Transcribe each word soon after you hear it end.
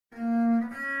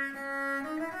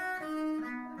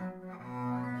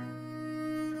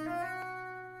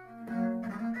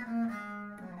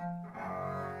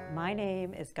My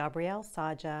name is Gabrielle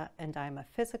Czaja, and I'm a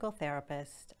physical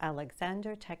therapist,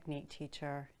 Alexander technique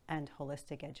teacher, and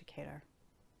holistic educator.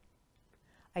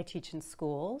 I teach in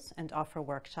schools and offer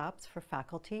workshops for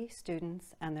faculty,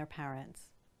 students, and their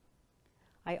parents.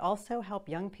 I also help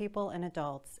young people and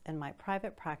adults in my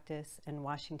private practice in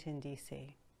Washington,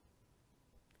 D.C.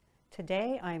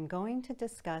 Today, I am going to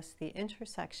discuss the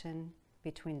intersection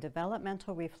between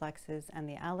developmental reflexes and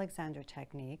the Alexander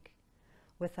technique,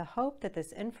 with the hope that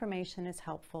this information is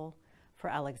helpful for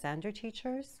Alexander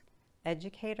teachers,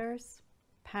 educators,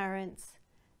 parents,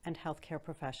 and healthcare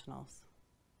professionals.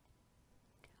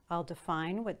 I'll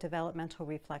define what developmental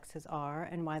reflexes are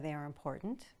and why they are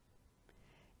important,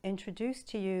 introduce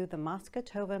to you the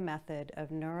Masgutova method of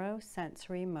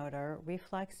neurosensory motor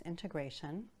reflex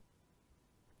integration,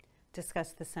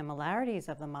 discuss the similarities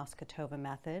of the Masgutova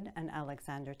method and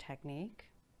Alexander technique.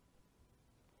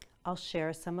 I'll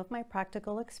share some of my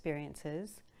practical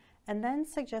experiences and then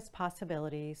suggest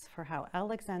possibilities for how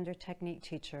Alexander technique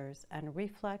teachers and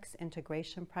reflex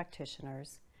integration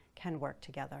practitioners can work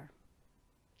together.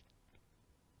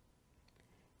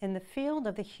 In the field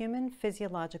of the human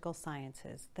physiological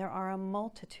sciences, there are a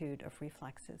multitude of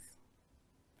reflexes.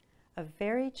 A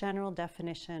very general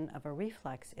definition of a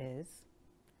reflex is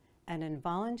an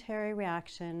involuntary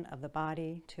reaction of the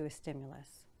body to a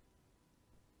stimulus.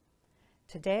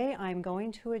 Today, I'm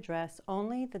going to address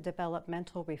only the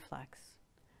developmental reflex,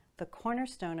 the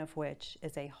cornerstone of which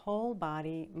is a whole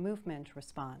body movement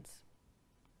response.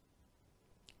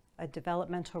 A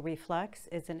developmental reflex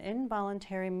is an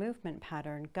involuntary movement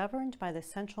pattern governed by the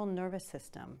central nervous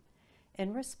system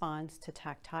in response to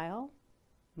tactile,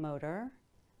 motor,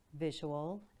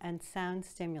 visual, and sound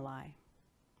stimuli.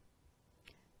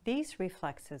 These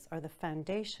reflexes are the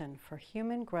foundation for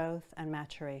human growth and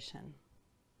maturation.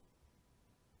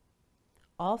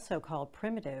 Also called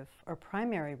primitive or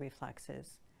primary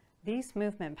reflexes, these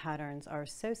movement patterns are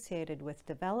associated with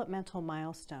developmental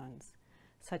milestones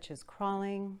such as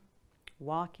crawling,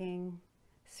 walking,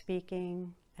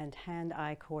 speaking, and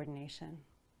hand-eye coordination.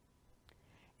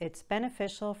 It's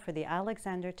beneficial for the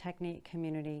Alexander technique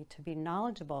community to be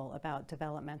knowledgeable about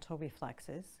developmental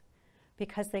reflexes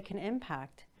because they can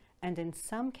impact and in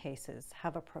some cases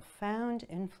have a profound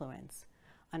influence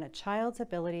on a child's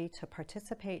ability to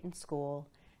participate in school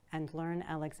and learn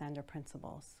Alexander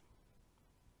principles.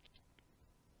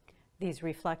 These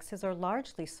reflexes are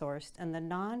largely sourced in the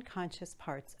non-conscious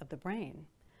parts of the brain,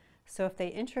 so if they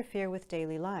interfere with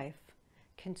daily life,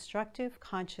 constructive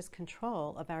conscious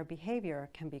control of our behavior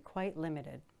can be quite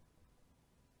limited.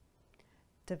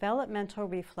 Developmental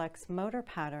reflex motor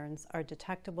patterns are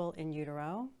detectable in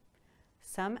utero.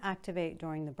 Some activate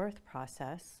during the birth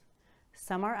process,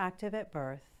 some are active at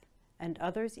birth, and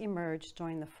others emerge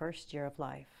during the first year of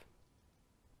life.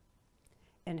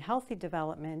 In healthy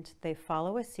development, they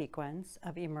follow a sequence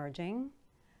of emerging,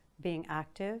 being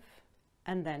active,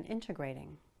 and then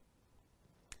integrating.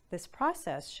 This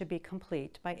process should be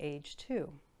complete by age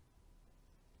 2.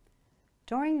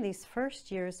 During these first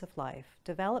years of life,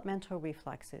 developmental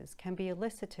reflexes can be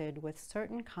elicited with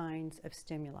certain kinds of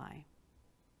stimuli.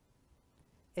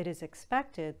 It is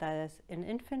expected that as an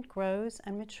infant grows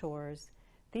and matures,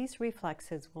 these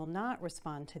reflexes will not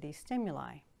respond to these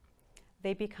stimuli.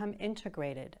 They become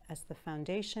integrated as the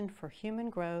foundation for human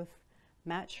growth,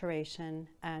 maturation,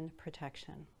 and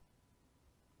protection.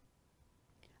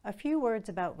 A few words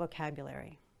about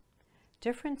vocabulary.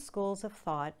 Different schools of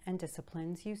thought and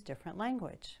disciplines use different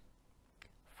language.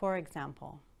 For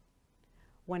example,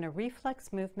 when a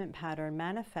reflex movement pattern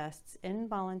manifests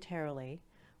involuntarily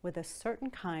with a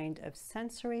certain kind of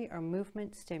sensory or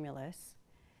movement stimulus,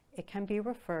 it can be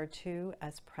referred to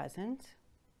as present,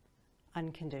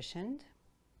 unconditioned,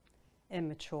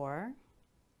 immature,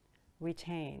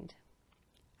 retained,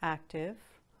 active,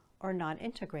 or not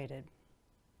integrated.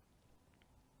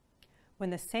 When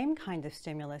the same kind of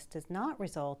stimulus does not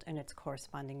result in its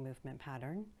corresponding movement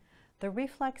pattern, the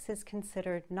reflex is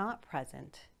considered not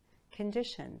present,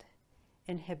 conditioned,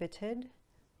 inhibited,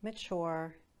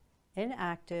 mature,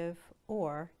 inactive,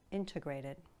 or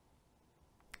integrated.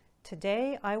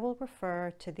 Today, I will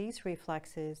refer to these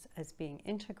reflexes as being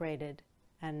integrated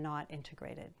and not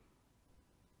integrated.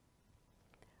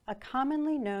 A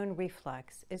commonly known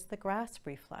reflex is the grasp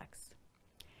reflex.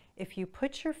 If you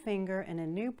put your finger in a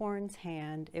newborn's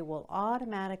hand, it will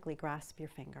automatically grasp your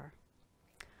finger.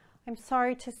 I'm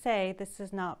sorry to say this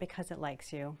is not because it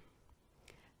likes you.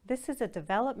 This is a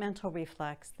developmental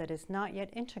reflex that is not yet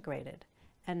integrated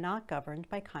and not governed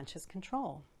by conscious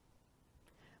control.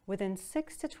 Within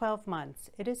 6 to 12 months,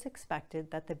 it is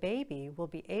expected that the baby will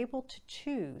be able to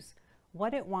choose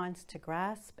what it wants to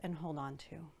grasp and hold on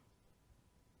to.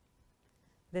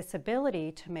 This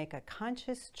ability to make a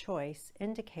conscious choice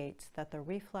indicates that the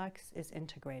reflex is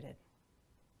integrated.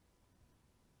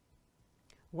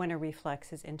 When a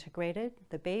reflex is integrated,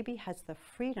 the baby has the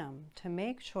freedom to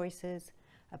make choices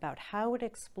about how it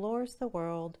explores the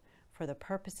world for the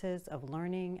purposes of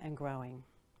learning and growing.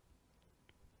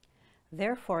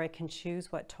 Therefore, it can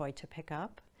choose what toy to pick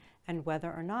up and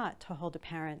whether or not to hold a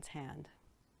parent's hand.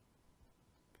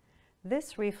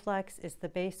 This reflex is the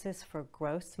basis for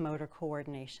gross motor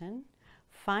coordination,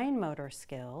 fine motor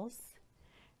skills,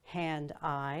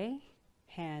 hand-eye,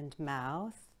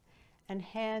 hand-mouth, and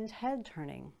hand-head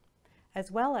turning,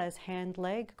 as well as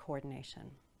hand-leg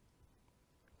coordination.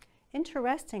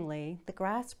 Interestingly, the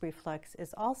grasp reflex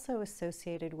is also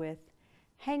associated with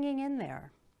hanging in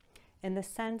there, in the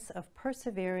sense of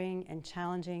persevering in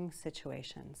challenging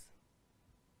situations.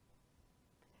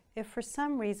 If for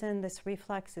some reason this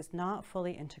reflex is not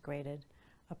fully integrated,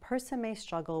 a person may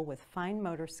struggle with fine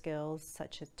motor skills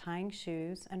such as tying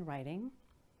shoes and writing,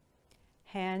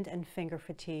 hand and finger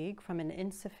fatigue from an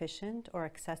insufficient or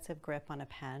excessive grip on a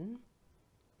pen,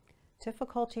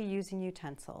 difficulty using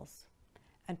utensils,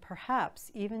 and perhaps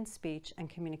even speech and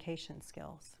communication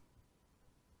skills.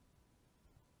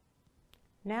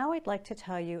 Now I'd like to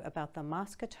tell you about the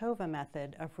Masgutova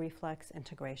method of reflex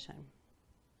integration.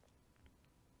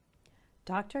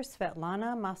 Dr.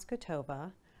 Svetlana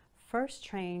Masgutova, first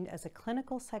trained as a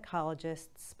clinical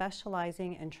psychologist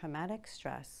specializing in traumatic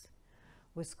stress,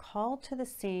 was called to the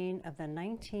scene of the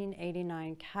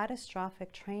 1989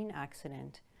 catastrophic train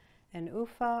accident in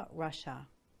Ufa, Russia,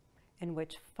 in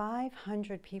which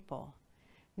 500 people,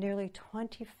 nearly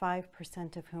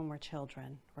 25% of whom were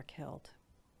children, were killed.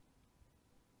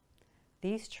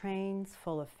 These trains,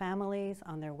 full of families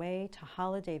on their way to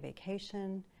holiday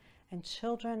vacation and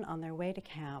children on their way to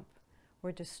camp,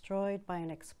 were destroyed by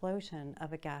an explosion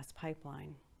of a gas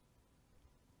pipeline.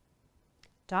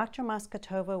 Dr.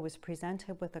 Masgutova was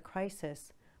presented with a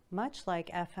crisis much like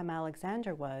F.M.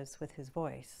 Alexander was with his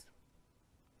voice.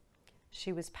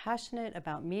 She was passionate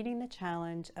about meeting the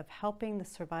challenge of helping the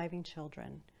surviving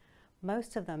children,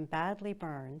 most of them badly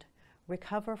burned,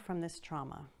 recover from this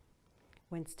trauma,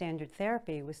 when standard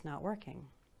therapy was not working.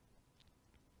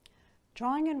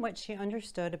 Drawing on what she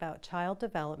understood about child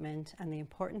development and the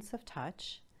importance of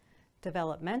touch,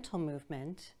 developmental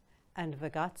movement, and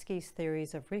Vygotsky's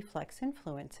theories of reflex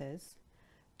influences,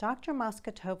 Dr.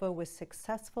 Masgutova was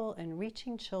successful in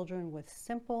reaching children with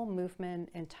simple movement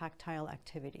and tactile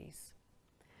activities.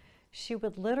 She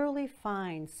would literally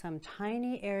find some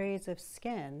tiny areas of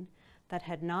skin that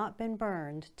had not been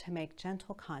burned to make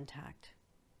gentle contact.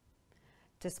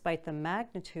 Despite the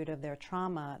magnitude of their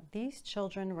trauma, these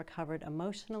children recovered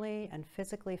emotionally and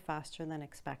physically faster than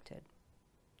expected.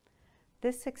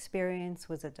 This experience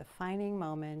was a defining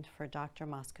moment for Dr.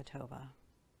 Masgutova.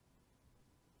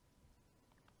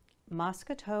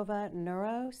 Masgutova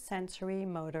neurosensory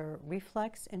motor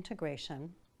reflex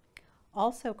integration,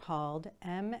 also called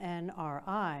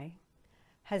MNRI,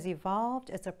 has evolved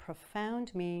as a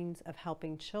profound means of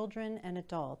helping children and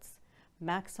adults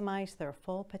maximize their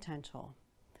full potential,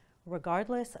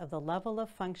 regardless of the level of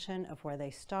function of where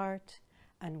they start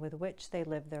and with which they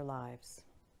live their lives.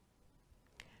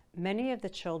 Many of the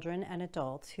children and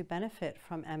adults who benefit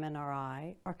from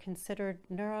MNRI are considered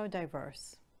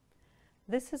neurodiverse.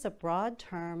 This is a broad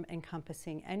term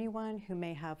encompassing anyone who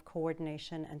may have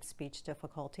coordination and speech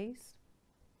difficulties,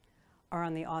 are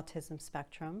on the autism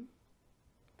spectrum,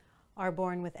 are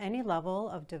born with any level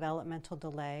of developmental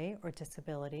delay or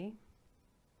disability,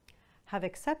 have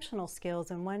exceptional skills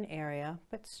in one area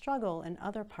but struggle in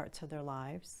other parts of their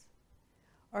lives,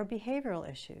 or behavioral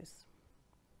issues.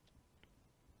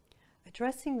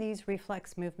 Addressing these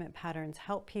reflex movement patterns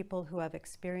help people who have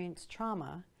experienced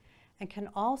trauma and can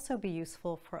also be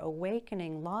useful for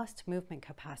awakening lost movement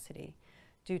capacity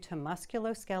due to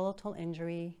musculoskeletal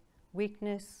injury,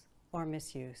 weakness, or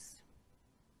misuse.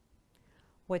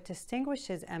 What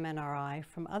distinguishes MNRI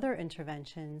from other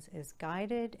interventions is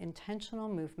guided, intentional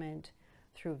movement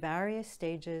through various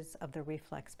stages of the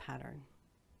reflex pattern.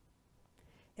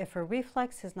 If a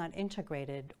reflex is not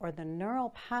integrated or the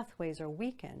neural pathways are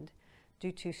weakened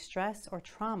due to stress or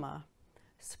trauma,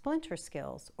 splinter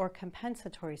skills or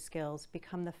compensatory skills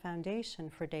become the foundation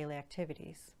for daily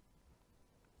activities.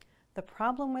 The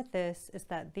problem with this is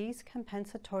that these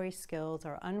compensatory skills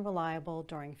are unreliable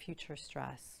during future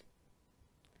stress.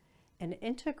 An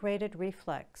integrated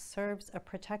reflex serves a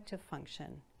protective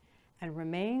function and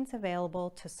remains available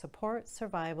to support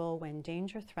survival when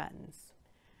danger threatens,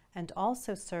 and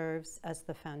also serves as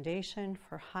the foundation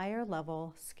for higher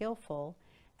level, skillful,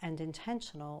 and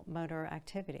intentional motor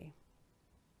activity.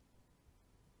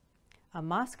 A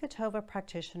Masgutova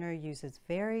practitioner uses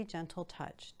very gentle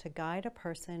touch to guide a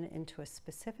person into a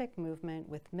specific movement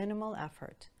with minimal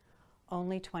effort,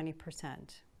 only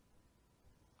 20%.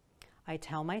 I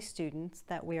tell my students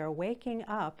that we are waking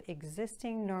up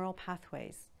existing neural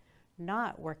pathways,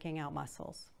 not working out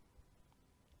muscles.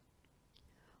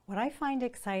 What I find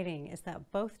exciting is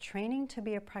that both training to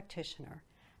be a practitioner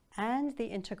and the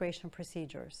integration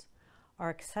procedures are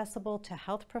accessible to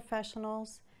health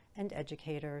professionals and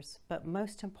educators, but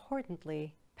most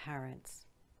importantly, parents.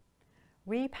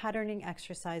 Repatterning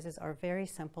exercises are very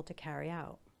simple to carry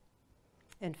out.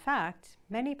 In fact,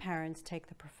 many parents take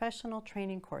the professional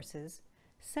training courses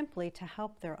simply to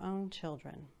help their own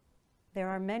children. There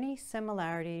are many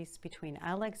similarities between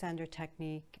Alexander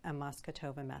technique and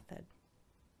Masgutova method.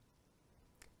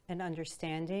 An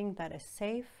understanding that a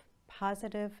safe,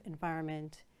 positive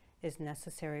environment is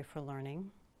necessary for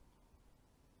learning.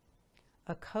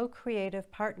 A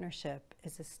co-creative partnership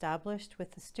is established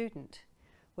with the student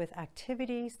with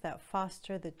activities that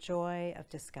foster the joy of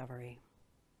discovery.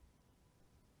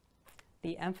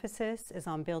 The emphasis is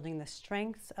on building the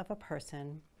strengths of a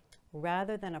person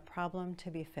rather than a problem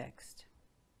to be fixed.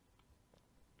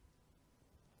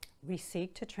 We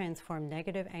seek to transform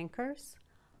negative anchors,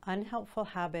 unhelpful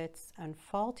habits, and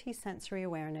faulty sensory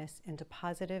awareness into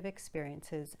positive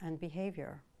experiences and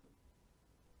behavior.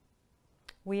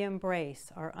 We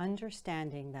embrace our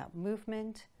understanding that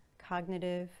movement,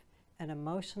 cognitive, and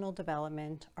emotional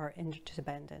development are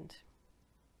interdependent.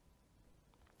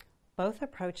 Both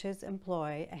approaches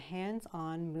employ a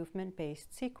hands-on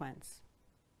movement-based sequence.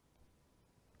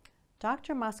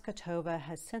 Dr. Masgutova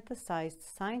has synthesized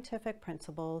scientific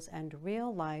principles and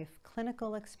real-life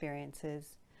clinical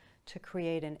experiences to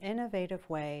create an innovative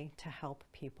way to help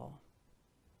people.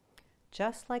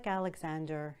 Just like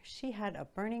Alexander, she had a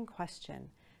burning question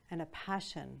and a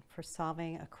passion for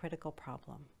solving a critical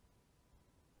problem.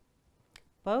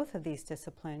 Both of these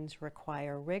disciplines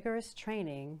require rigorous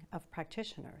training of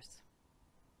practitioners.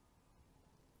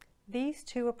 These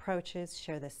two approaches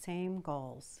share the same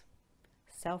goals: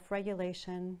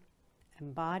 self-regulation,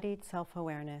 embodied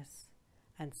self-awareness,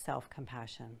 and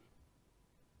self-compassion.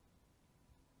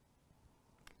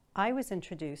 I was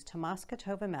introduced to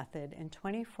Masgutova method in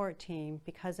 2014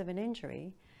 because of an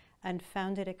injury and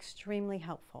found it extremely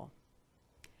helpful.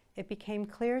 It became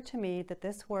clear to me that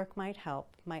this work might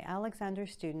help my Alexander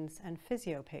students and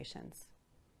physio patients.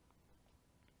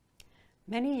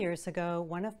 Many years ago,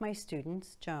 one of my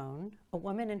students, Joan, a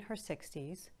woman in her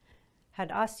 60s,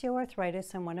 had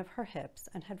osteoarthritis in one of her hips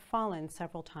and had fallen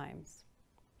several times.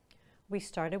 We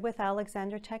started with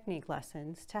Alexander technique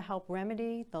lessons to help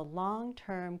remedy the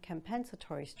long-term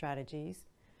compensatory strategies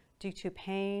due to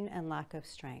pain and lack of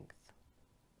strength.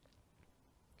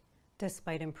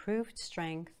 Despite improved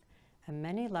strength and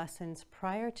many lessons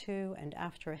prior to and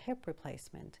after a hip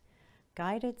replacement,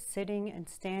 guided sitting and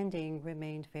standing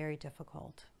remained very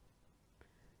difficult.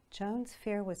 Joan's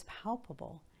fear was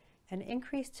palpable and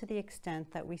increased to the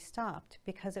extent that we stopped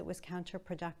because it was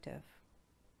counterproductive.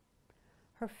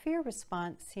 Her fear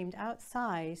response seemed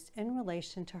outsized in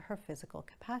relation to her physical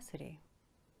capacity.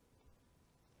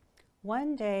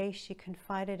 One day, she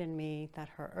confided in me that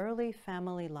her early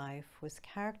family life was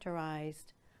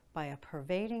characterized by a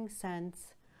pervading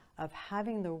sense of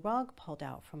having the rug pulled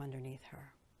out from underneath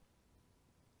her.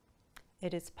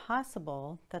 It is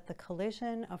possible that the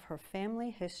collision of her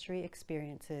family history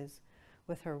experiences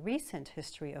with her recent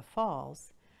history of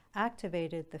falls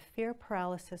activated the fear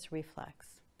paralysis reflex,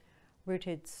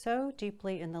 rooted so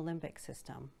deeply in the limbic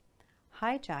system,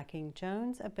 hijacking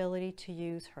Joan's ability to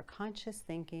use her conscious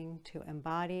thinking to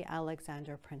embody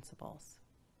Alexander principles.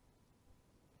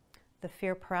 The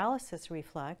fear paralysis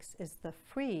reflex is the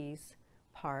freeze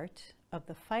part of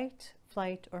the fight,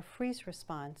 flight, or freeze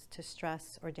response to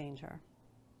stress or danger.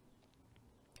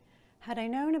 Had I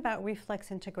known about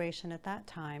reflex integration at that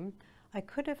time, I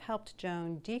could have helped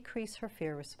Joan decrease her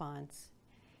fear response,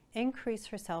 increase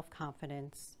her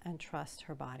self-confidence, and trust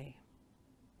her body.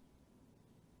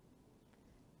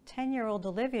 10-year-old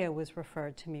Olivia was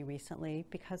referred to me recently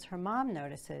because her mom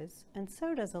notices, and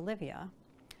so does Olivia,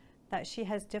 that she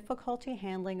has difficulty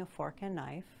handling a fork and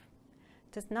knife,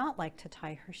 does not like to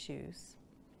tie her shoes,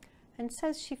 and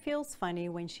says she feels funny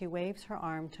when she waves her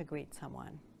arm to greet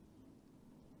someone.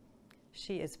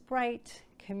 She is bright,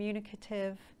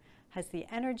 communicative, has the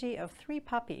energy of 3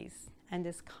 puppies, and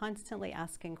is constantly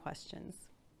asking questions.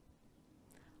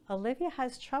 Olivia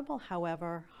has trouble,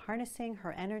 however, harnessing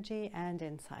her energy and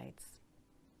insights.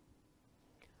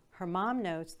 Her mom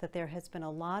notes that there has been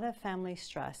a lot of family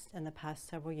stress in the past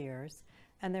several years,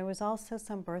 and there was also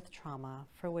some birth trauma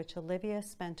for which Olivia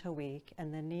spent a week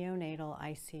in the neonatal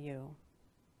ICU.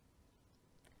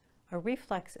 A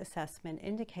reflex assessment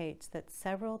indicates that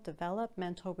several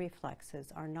developmental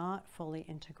reflexes are not fully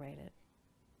integrated.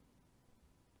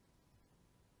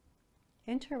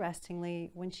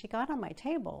 Interestingly, when she got on my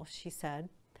table, she said,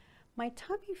 "My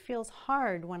tummy feels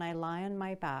hard when I lie on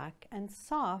my back and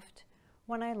soft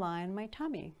when I lie on my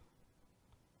tummy."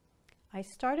 I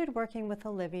started working with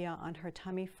Olivia on her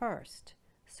tummy first,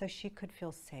 so she could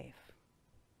feel safe.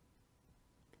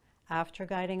 After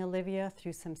guiding Olivia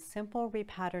through some simple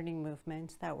repatterning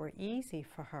movements that were easy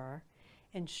for her,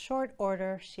 in short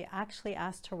order, she actually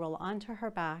asked to roll onto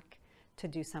her back to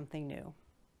do something new.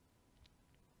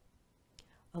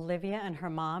 Olivia and her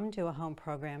mom do a home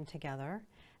program together,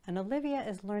 and Olivia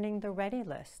is learning the ready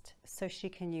list so she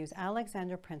can use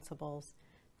Alexander principles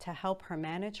to help her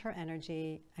manage her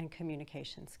energy and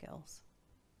communication skills.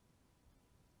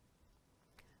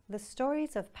 The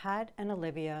stories of Pat and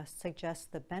Olivia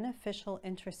suggest the beneficial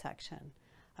intersection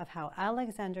of how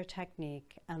Alexander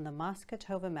technique and the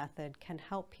Masgutova method can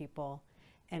help people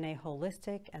in a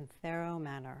holistic and thorough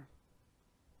manner.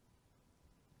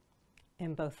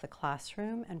 In both the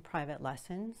classroom and private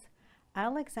lessons,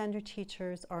 Alexander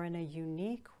teachers are in a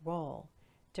unique role,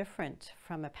 different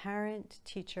from a parent,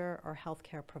 teacher, or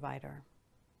healthcare provider.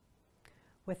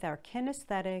 With our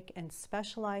kinesthetic and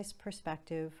specialized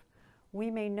perspective,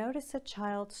 we may notice a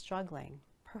child struggling,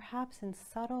 perhaps in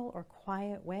subtle or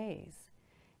quiet ways,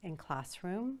 in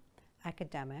classroom,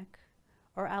 academic,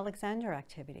 or Alexander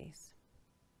activities.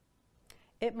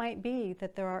 It might be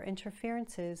that there are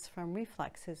interferences from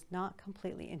reflexes not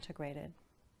completely integrated.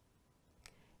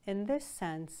 In this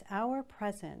sense, our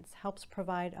presence helps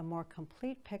provide a more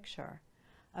complete picture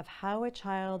of how a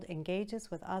child engages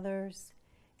with others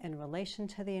in relation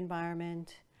to the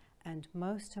environment and,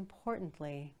 most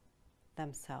importantly,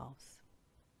 themselves.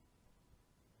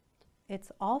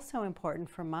 It's also important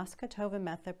for Masgutova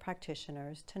Method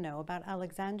practitioners to know about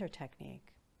Alexander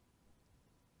technique.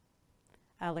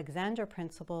 Alexander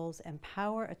principles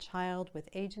empower a child with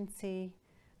agency,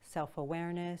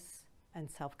 self-awareness, and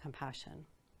self-compassion.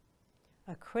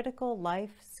 A critical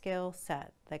life skill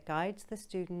set that guides the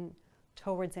student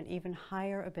towards an even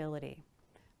higher ability,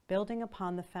 building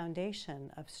upon the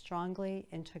foundation of strongly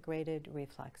integrated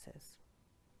reflexes.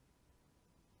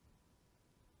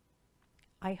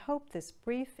 I hope this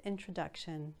brief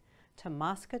introduction to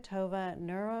Masgutova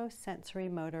neurosensory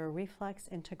motor reflex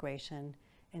integration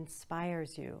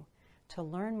inspires you to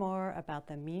learn more about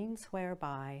the means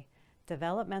whereby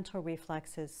developmental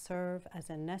reflexes serve as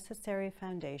a necessary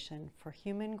foundation for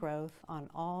human growth on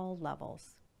all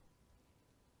levels.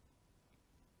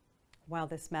 While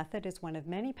this method is one of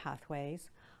many pathways,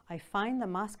 I find the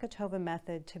Masgutova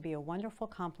method to be a wonderful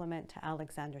complement to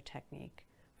Alexander technique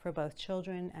for both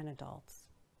children and adults.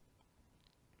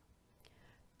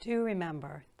 Do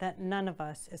remember that none of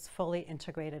us is fully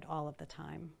integrated all of the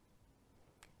time.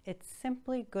 It's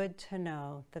simply good to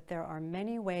know that there are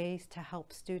many ways to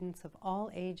help students of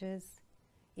all ages,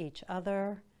 each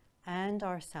other, and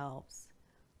ourselves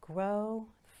grow,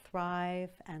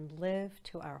 thrive, and live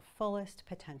to our fullest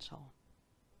potential.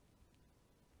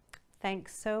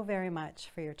 Thanks so very much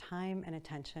for your time and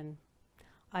attention.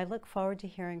 I look forward to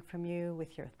hearing from you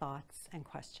with your thoughts and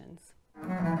questions.